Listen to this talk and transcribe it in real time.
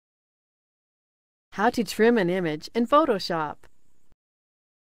How to trim an image in Photoshop.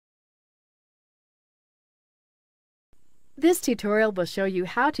 This tutorial will show you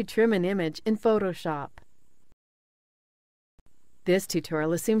how to trim an image in Photoshop. This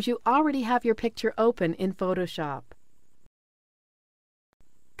tutorial assumes you already have your picture open in Photoshop.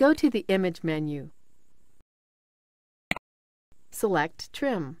 Go to the Image menu. Select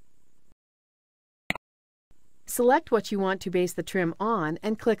Trim. Select what you want to base the trim on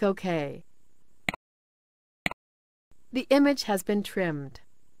and click OK. The image has been trimmed.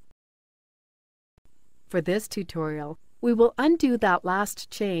 For this tutorial, we will undo that last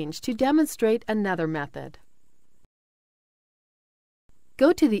change to demonstrate another method.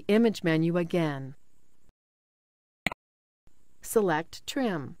 Go to the Image menu again. Select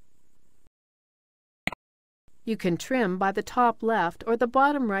Trim. You can trim by the top left or the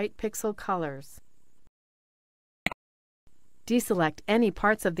bottom right pixel colors. Deselect any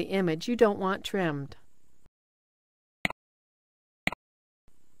parts of the image you don't want trimmed.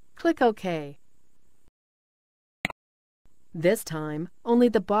 Click OK. This time, only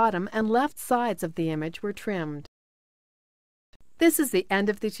the bottom and left sides of the image were trimmed. This is the end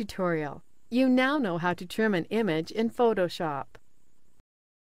of the tutorial. You now know how to trim an image in Photoshop.